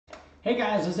Hey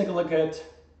guys, let's take a look at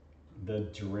the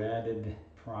dreaded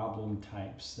problem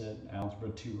types that Algebra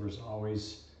 2ers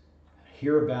always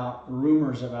hear about,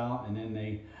 rumors about, and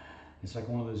then it's like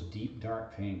one of those deep,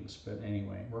 dark things. But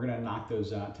anyway, we're going to knock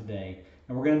those out today.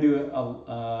 And we're going to do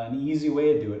an easy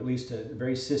way to do it, at least a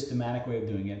very systematic way of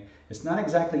doing it. It's not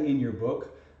exactly in your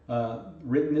book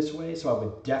written this way, so I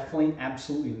would definitely,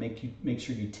 absolutely make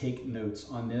sure you take notes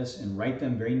on this and write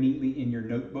them very neatly in your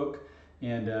notebook.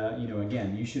 And,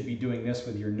 again, you should be doing this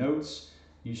with your notes.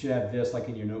 You should have this like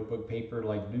in your notebook paper,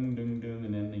 like doom, doom, doom,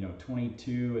 and then,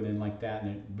 22, and then like that,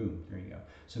 and then boom, there you go.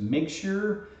 So make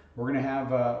sure we're going to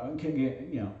have,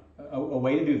 a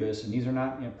way to do this. And these are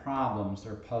not problems,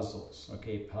 they're puzzles,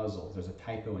 okay? Puzzles. There's a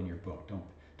typo in your book.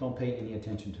 Don't pay any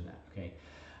attention to that, okay?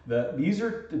 These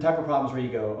are the type of problems where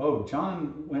you go, oh,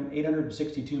 John went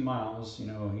 862 miles,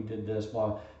 he did this,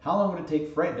 blah. How long would it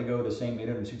take Fred to go the same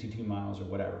 862 miles or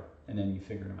whatever? And then you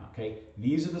figure them out, okay?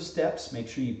 These are the steps. Make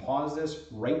sure you pause this,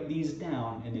 write these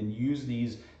down, and then use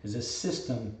these as a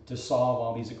system to solve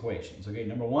all these equations, okay?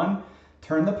 Number one,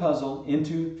 turn the puzzle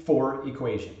into 4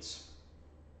 equations.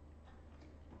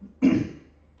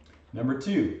 Number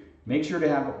two, make sure to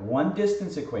have one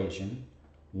distance equation,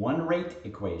 one rate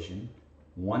equation,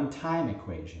 one time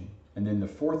equation, and then the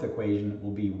 4th equation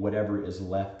will be whatever is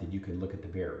left that you can look at the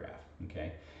paragraph,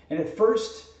 okay? And at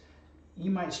first, you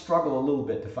might struggle a little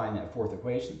bit to find that 4th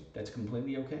equation. That's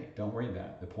completely okay. Don't worry about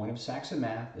it. The point of Saxon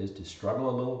math is to struggle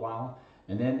a little while,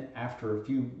 and then after a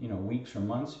few weeks or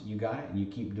months, you got it, and you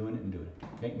keep doing it and doing it.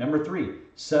 Okay. Number 3,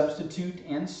 substitute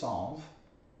and solve.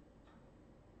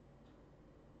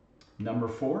 Number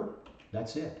 4,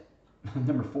 that's it.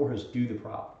 Number 4 is do the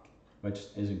problem, which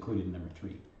is included in number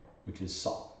 3, which is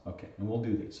solve. Okay, and we'll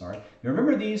do these, all right? You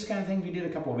remember these kind of things we did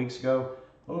a couple of weeks ago?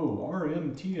 Oh,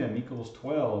 RMTM equals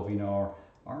 12, or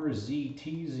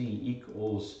RZTZ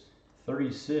equals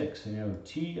 36,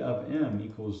 T of M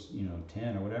equals,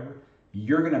 10 or whatever.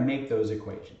 You're going to make those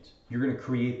equations. You're going to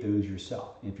create those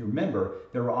yourself. And if you remember,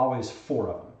 there were always 4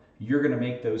 of them. You're going to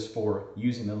make those 4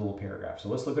 using the little paragraph. So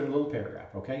let's look at a little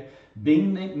paragraph, okay?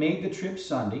 Bing made the trip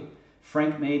Sunday.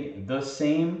 Frank made the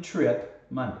same trip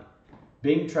Monday.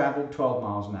 Bing traveled 12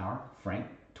 miles an hour. Frank,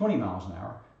 20 miles an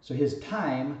hour. So his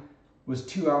time was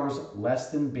 2 hours less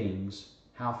than Bing's.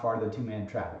 How far did the 2 men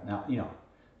travel? Now,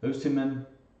 those 2 men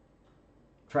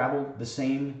traveled the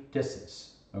same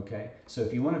distance, okay? So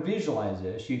if you want to visualize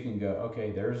this, you can go,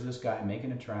 okay, there's this guy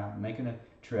making a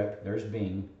trip. There's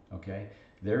Bing, okay?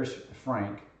 There's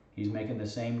Frank. He's making the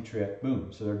same trip.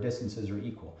 Boom. So their distances are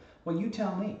equal. Well, you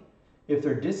tell me. If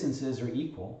their distances are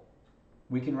equal,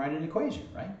 we can write an equation,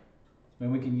 right?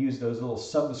 And we can use those little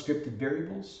subscripted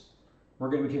variables.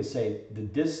 We can say the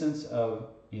distance of,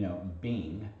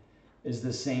 Bing is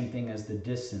the same thing as the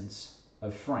distance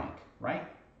of Frank, right?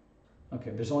 Okay,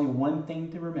 there's only one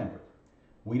thing to remember.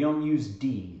 We don't use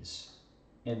D's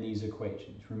in these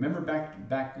equations. Remember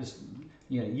back this,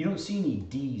 you don't see any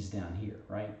D's down here,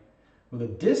 right? Well, the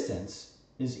distance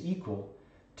is equal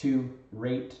to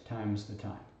rate times the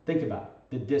time. Think about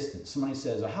it, the distance. Somebody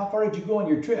says, how far did you go on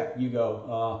your trip? You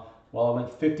go, well, I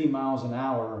went 50 miles an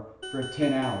hour for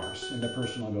 10 hours. And the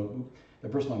person will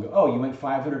go, oh, you went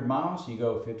 500 miles? You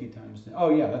go 50 times 10. Oh,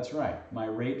 yeah, that's right. My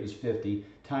rate is 50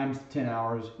 times 10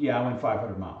 hours. Yeah, I went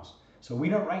 500 miles. So we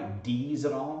don't write D's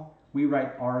at all. We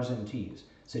write R's and T's.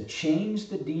 So change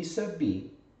the D sub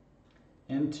B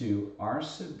into R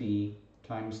sub B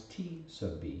times T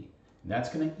sub B. That's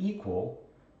going to equal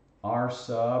R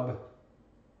sub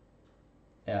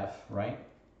F, right,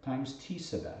 times T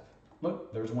sub F.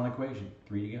 Look, there's one equation,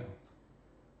 3 to go.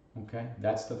 Okay,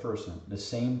 that's the first one. The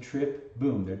same trip,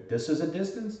 boom. This is a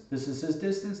distance, this is his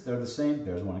distance, they're the same,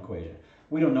 there's one equation.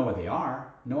 We don't know what they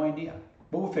are, no idea,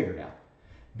 but we'll figure it out.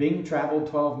 Bing traveled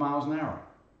 12 miles an hour.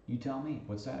 You tell me,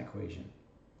 what's that equation?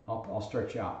 I'll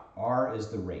stretch out. R is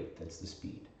the rate, that's the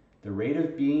speed. The rate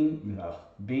of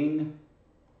Bing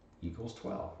equals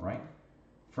 12, right?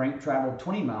 Frank traveled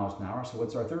 20 miles an hour, so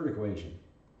what's our third equation?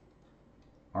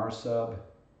 R sub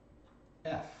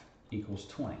F equals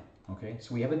 20. Okay,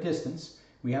 so we have a distance,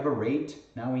 we have a rate,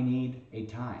 now we need a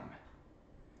time.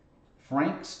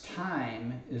 Frank's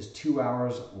time is 2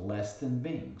 hours less than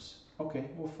Bing's. Okay,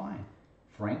 well fine.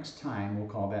 Frank's time, we'll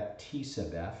call that T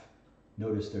sub F.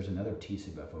 Notice there's another T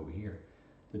sub F over here.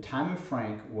 The time of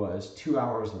Frank was 2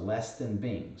 hours less than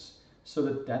Bing's. So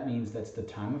that means that's the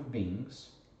time of Bing's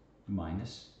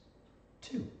minus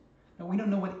 2. Now we don't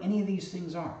know what any of these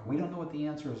things are. We don't know what the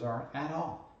answers are at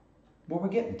all. But we're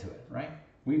getting to it, right?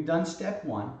 We've done step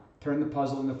 1, turn the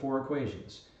puzzle into 4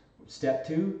 equations. Step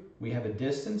 2, we have a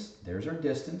distance. There's our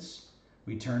distance.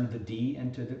 We turn the D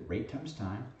into the rate times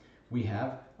time. We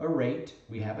have a rate,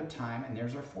 we have a time, and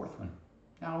there's our fourth one.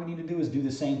 Now all we need to do is do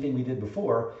the same thing we did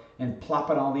before and plop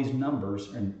in all these numbers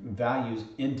and values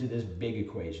into this big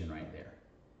equation right there.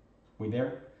 We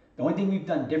there? The only thing we've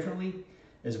done differently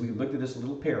is we looked at this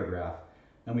little paragraph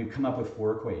and we've come up with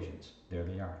 4 equations. There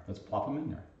they are. Let's plop them in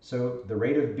there. So the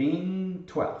rate of being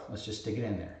 12. Let's just stick it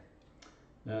in there.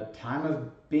 The time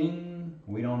of being,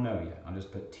 we don't know yet. I'll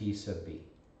just put T sub B.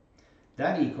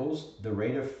 That equals the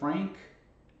rate of Frank,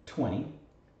 20.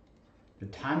 The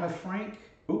time of Frank,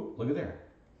 ooh, look at there.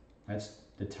 That's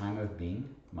the time of being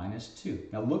minus 2.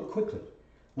 Now look quickly.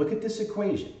 Look at this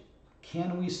equation.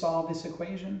 Can we solve this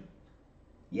equation?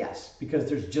 Yes, because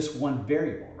there's just one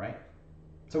variable, right?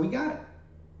 So we got it.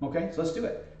 Okay, so let's do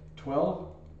it. 12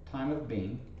 time of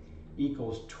being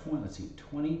equals 20, let's see,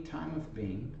 20 time of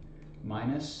being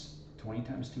minus 20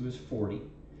 times 2 is 40.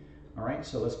 All right,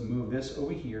 so let's move this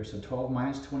over here. So 12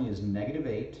 minus 20 is negative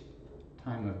 8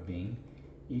 time of being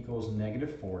equals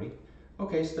negative 40.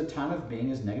 Okay, so the time of being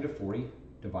is negative 40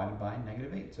 divided by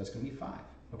negative 8. So that's going to be 5.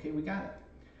 Okay, we got it.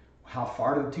 How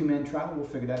far do the two men travel? We'll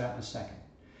figure that out in a second.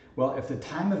 Well, if the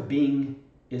time of being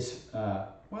is,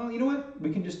 well, you know what?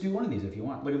 We can just do one of these if you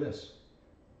want. Look at this.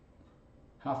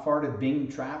 How far did Bing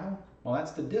travel? Well,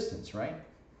 that's the distance, right?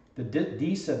 The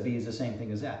d sub b is the same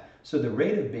thing as that. So the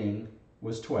rate of Bing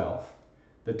was 12.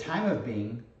 The time of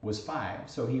Bing was 5.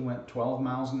 So he went 12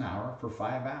 miles an hour for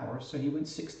 5 hours. So he went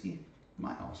 60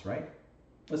 miles, right?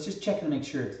 Let's just check and make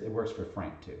sure it works for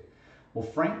Frank too. Well,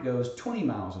 Frank goes 20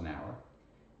 miles an hour.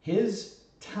 His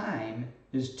time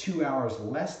is 2 hours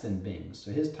less than Bing's.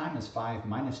 So his time is 5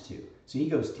 minus 2. So he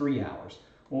goes 3 hours.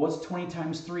 Well, what's 20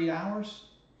 times 3 hours?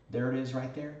 There it is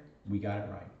right there. We got it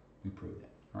right. We proved it.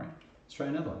 All right, let's try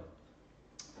another one.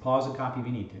 Pause and copy if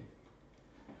you need to.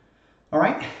 All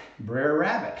right, Brer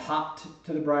Rabbit hopped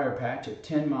to the briar patch at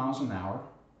 10 miles an hour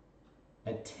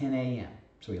at 10 a.m.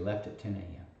 So he left at 10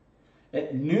 a.m.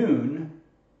 At noon,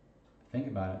 think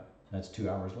about it, that's 2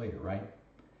 hours later, right?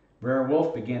 Brer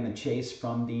Wolf began the chase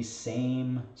from the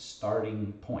same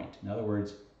starting point. In other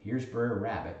words, here's Brer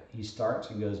Rabbit. He starts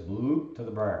and goes bloop to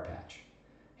the briar patch.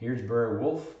 Here's Brer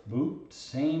Wolf, boop,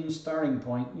 same starting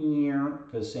point, to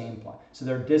the same point. So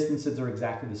their distances are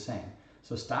exactly the same.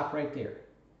 So stop right there.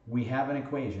 We have an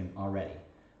equation already.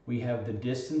 We have the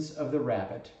distance of the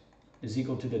rabbit is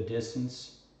equal to the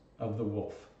distance of the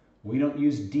wolf. We don't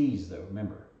use D's though,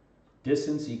 remember.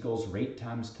 Distance equals rate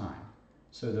times time.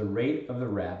 So the rate of the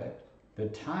rabbit, the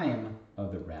time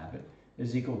of the rabbit,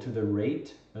 is equal to the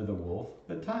rate of the wolf,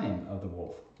 the time of the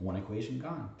wolf. One equation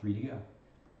gone, 3 to go.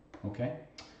 Okay?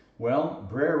 Well,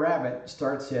 Brer Rabbit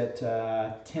starts at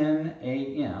 10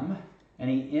 a.m. and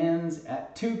he ends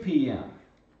at 2 p.m.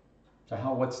 So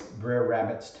what's Brer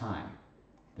Rabbit's time?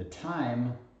 The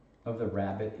time of the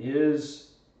rabbit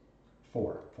is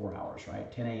 4 hours,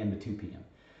 right? 10 a.m. to 2 p.m.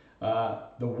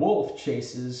 The wolf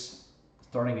chases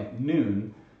starting at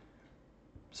noon,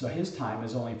 so his time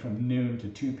is only from noon to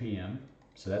 2 p.m.,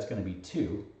 so that's going to be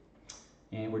 2,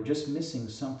 and we're just missing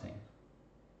something.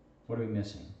 What are we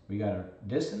missing? We got a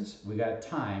distance, we got a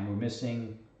time, we're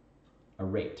missing a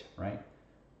rate, right?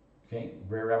 Okay,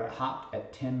 Brer Rabbit hopped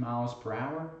at 10 miles per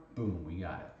hour, boom, we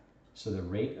got it. So the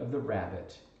rate of the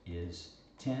rabbit is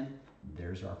 10.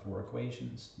 There's our 4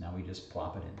 equations. Now we just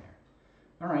plop it in there.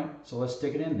 All right, so let's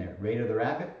stick it in there. Rate of the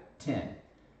rabbit, 10.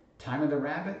 Time of the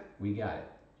rabbit, we got it.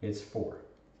 It's 4.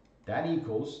 That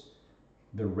equals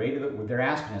the rate of the, they're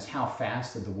asking us how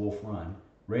fast did the wolf run.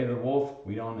 Rate of the wolf,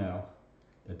 we don't know.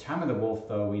 The time of the wolf,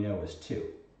 though, we know is 2.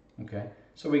 Okay,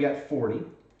 so we got 40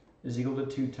 is equal to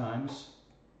 2 times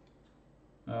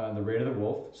the rate of the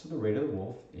wolf. So the rate of the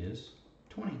wolf is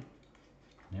 20.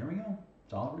 There we go.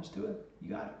 That's all there is to it. You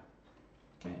got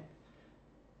it. Okay.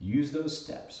 Use those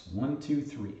steps. 1, 2,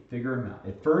 3. Figure them out.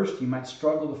 At first, you might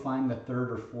struggle to find the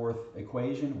 3rd or 4th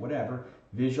equation, whatever.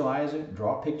 Visualize it.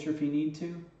 Draw a picture if you need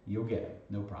to. You'll get it.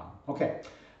 No problem. Okay.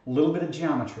 A little bit of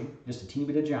geometry. Just a teeny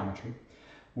bit of geometry.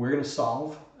 We're going to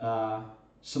solve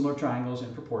similar triangles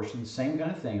in proportions. Same kind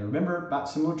of thing. Remember about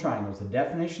similar triangles. The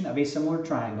definition of a similar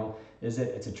triangle is that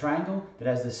it's a triangle that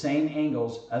has the same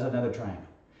angles as another triangle.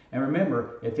 And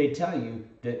remember, if they tell you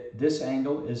that this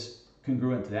angle is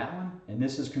congruent to that one, and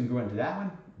this is congruent to that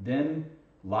one, then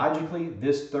logically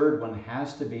this 3rd one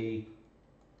has to be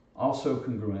also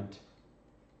congruent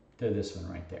to this one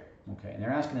right there. Okay, and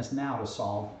they're asking us now to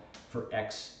solve for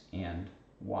x and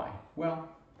y. Well,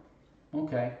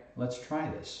 okay, let's try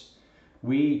this.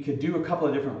 We could do a couple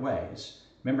of different ways.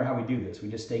 Remember how we do this. We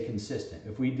just stay consistent.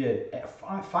 If we did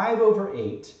 5 over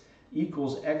 8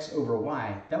 equals x over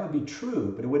y, that would be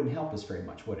true, but it wouldn't help us very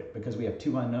much, would it? Because we have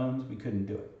 2 unknowns, we couldn't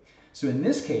do it. So in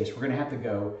this case, we're going to have to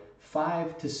go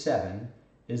 5 to 7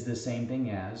 is the same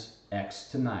thing as x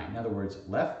to 9. In other words,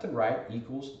 left to right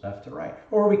equals left to right.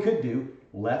 Or we could do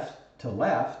left to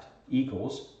left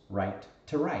equals right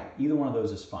to right. Either one of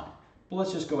those is fine. But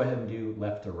let's just go ahead and do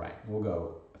left to right. We'll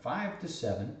go 5 to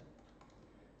 7.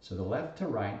 So the left to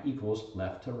right equals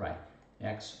left to right,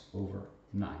 x over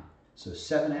 9. So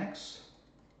 7x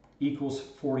equals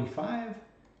 45.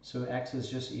 So x is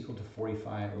just equal to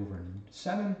 45 over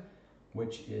 7,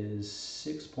 which is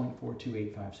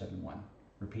 6.428571.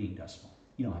 Repeating decimal.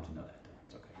 You don't have to know that though.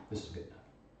 It's okay. This is good enough.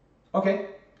 Okay,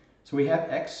 so we have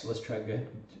x. Let's try to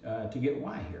get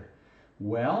y here.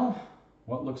 Well,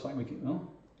 what looks like we can, well,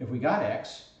 if we got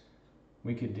x,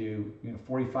 we could do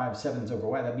 45 sevens over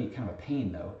y. That'd be kind of a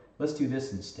pain though. Let's do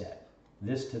this instead.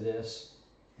 This to this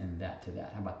and that to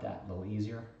that. How about that? A little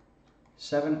easier.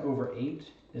 7 over 8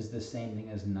 is the same thing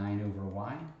as 9 over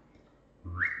y.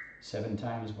 7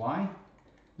 times y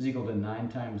is equal to 9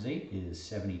 times 8 is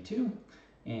 72.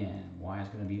 And y is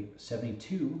going to be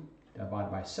 72 divided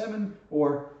by 7,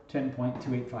 or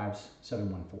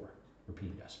 10.285714.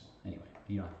 Repeating decimal. Anyway,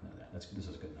 you don't have to know that. This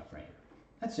is good enough right here.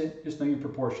 That's it. Just know your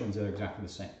proportions that are exactly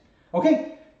the same.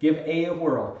 Okay, give A a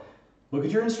whirl. Look at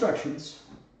your instructions.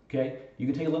 Okay, you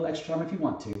can take a little extra time if you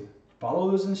want to. Follow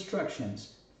those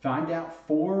instructions. Find out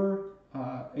 4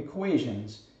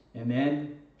 equations, and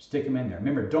then stick them in there.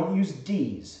 Remember, don't use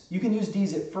d's. You can use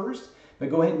d's at first,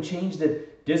 but go ahead and change the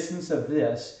distance of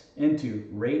this into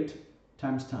rate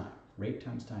times time. Rate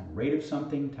times time. Rate of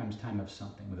something times time of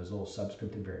something with those little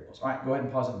subscriptive variables. All right, go ahead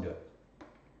and pause it and do it.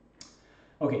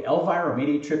 Okay, Elvira made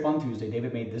a trip on Tuesday.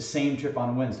 David made the same trip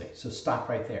on Wednesday. So stop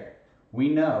right there. We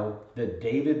know that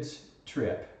David's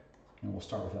trip, and we'll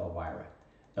start with Elvira.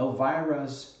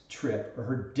 Elvira's trip, or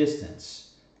her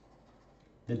distance,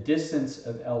 the distance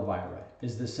of Elvira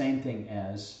is the same thing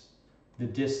as the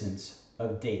distance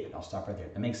of David. I'll stop right there.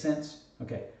 That makes sense?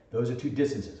 Okay, those are 2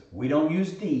 distances. We don't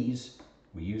use d's,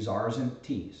 we use r's and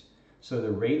t's. So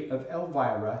the rate of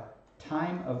Elvira,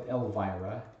 time of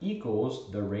Elvira,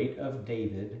 equals the rate of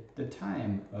David, the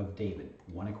time of David.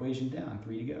 1 equation down,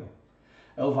 3 to go.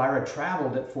 Elvira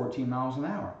traveled at 14 miles an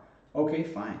hour. Okay,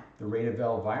 fine. The rate of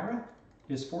Elvira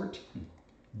is 14.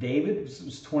 David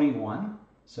was 21,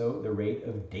 so the rate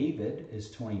of David is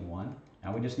 21.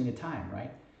 Now we just need a time,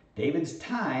 right? David's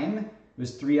time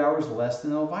was 3 hours less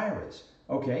than Elvira's.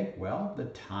 Okay, well, the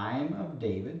time of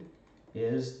David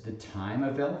is the time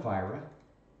of Elvira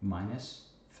minus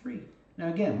 3. Now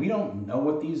again, we don't know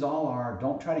what these all are.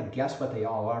 Don't try to guess what they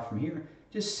all are from here.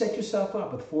 Just set yourself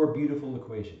up with 4 beautiful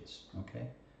equations, okay?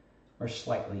 Or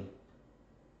slightly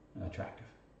attractive,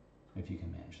 if you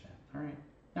can manage that. All right,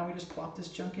 now we just plop this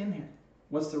junk in here.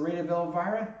 What's the rate of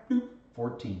Elvira? Boop,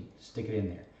 14. Stick it in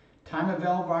there. Time of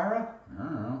Elvira? I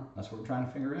don't know. That's what we're trying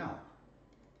to figure out.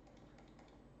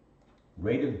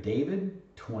 Rate of David?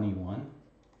 21.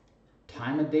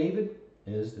 Time of David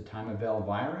is the time of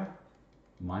Elvira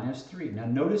minus 3. Now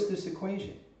notice this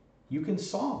equation. You can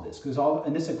solve this because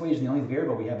in this equation, the only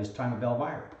variable we have is time of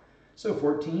Elvira. So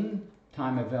 14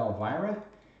 time of Elvira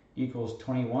equals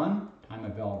 21 time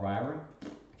of Elvira.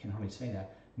 I can hardly say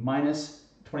that. Minus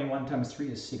 21 times 3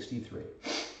 is 63.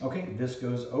 Okay, this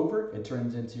goes over. It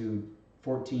turns into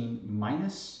 14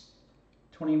 minus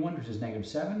 21, which is negative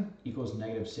 7, equals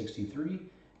negative 63.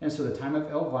 And so the time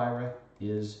of Elvira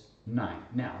is 9.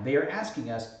 Now, they are asking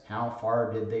us, how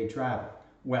far did they travel?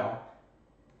 Well,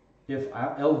 if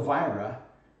Elvira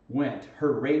went,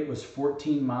 her rate was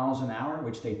 14 miles an hour,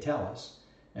 which they tell us,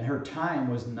 and her time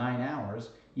was 9 hours,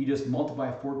 you just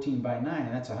multiply 14 by 9,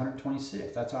 and that's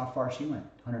 126. That's how far she went,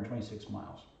 126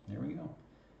 miles. There we go.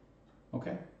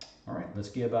 Okay, all right, let's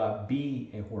give B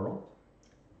a whirl.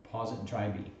 Pause it and try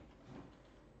B.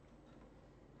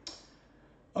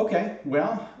 Okay,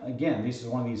 well, again, this is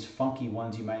one of these funky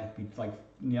ones you might be like,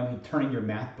 turning your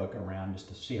math book around just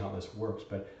to see how this works,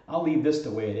 but I'll leave this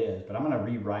the way it is, but I'm going to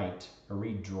rewrite or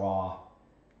redraw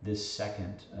this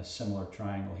second similar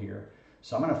triangle here.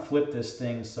 So I'm going to flip this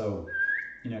thing so,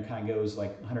 it kind of goes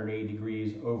like 180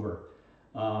 degrees over,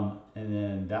 and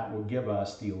then that will give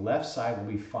us, the left side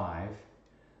will be 5.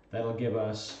 That'll give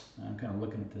us, I'm kind of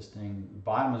looking at this thing, the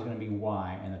bottom is going to be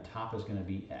y, and the top is going to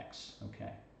be x.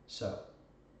 Okay, so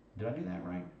did I do that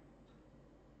right?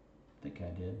 I think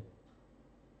I did.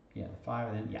 Yeah, the 5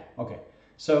 and then, yeah, okay.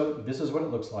 So this is what it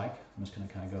looks like. I'm just going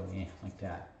to kind of go like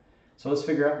that. So let's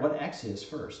figure out what x is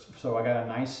first. So I got a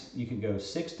nice, you could go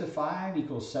 6 to 5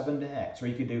 equals 7 to x, or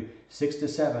you could do 6 to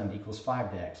 7 equals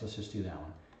 5 to x. Let's just do that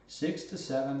one. 6 to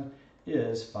 7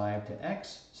 is 5 to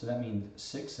x, so that means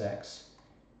 6x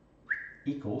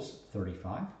equals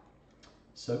 35.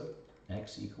 So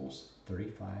x equals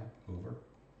 35 over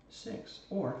 6,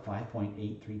 or 5.833333.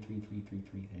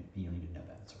 You don't need to know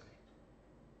that, it's okay.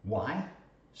 Y,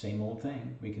 same old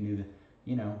thing. We can do the,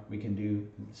 we can do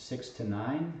 6 to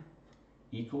 9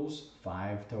 equals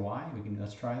 5 to y.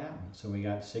 Let's try that one. So we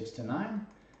got 6 to 9,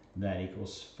 that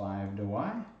equals 5 to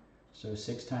y. So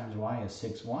 6 times y is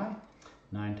 6y.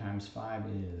 9 times 5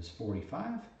 is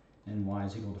 45, and y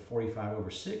is equal to 45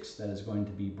 over 6. That is going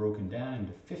to be broken down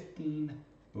into 15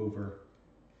 over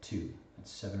 2. That's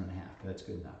 7.5. That's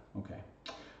good enough. Okay.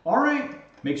 All right.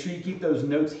 Make sure you keep those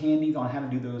notes handy on how to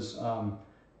do those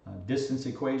distance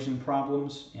equation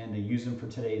problems and to use them for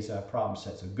today's problem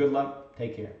set. So good luck.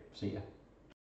 Take care. See ya.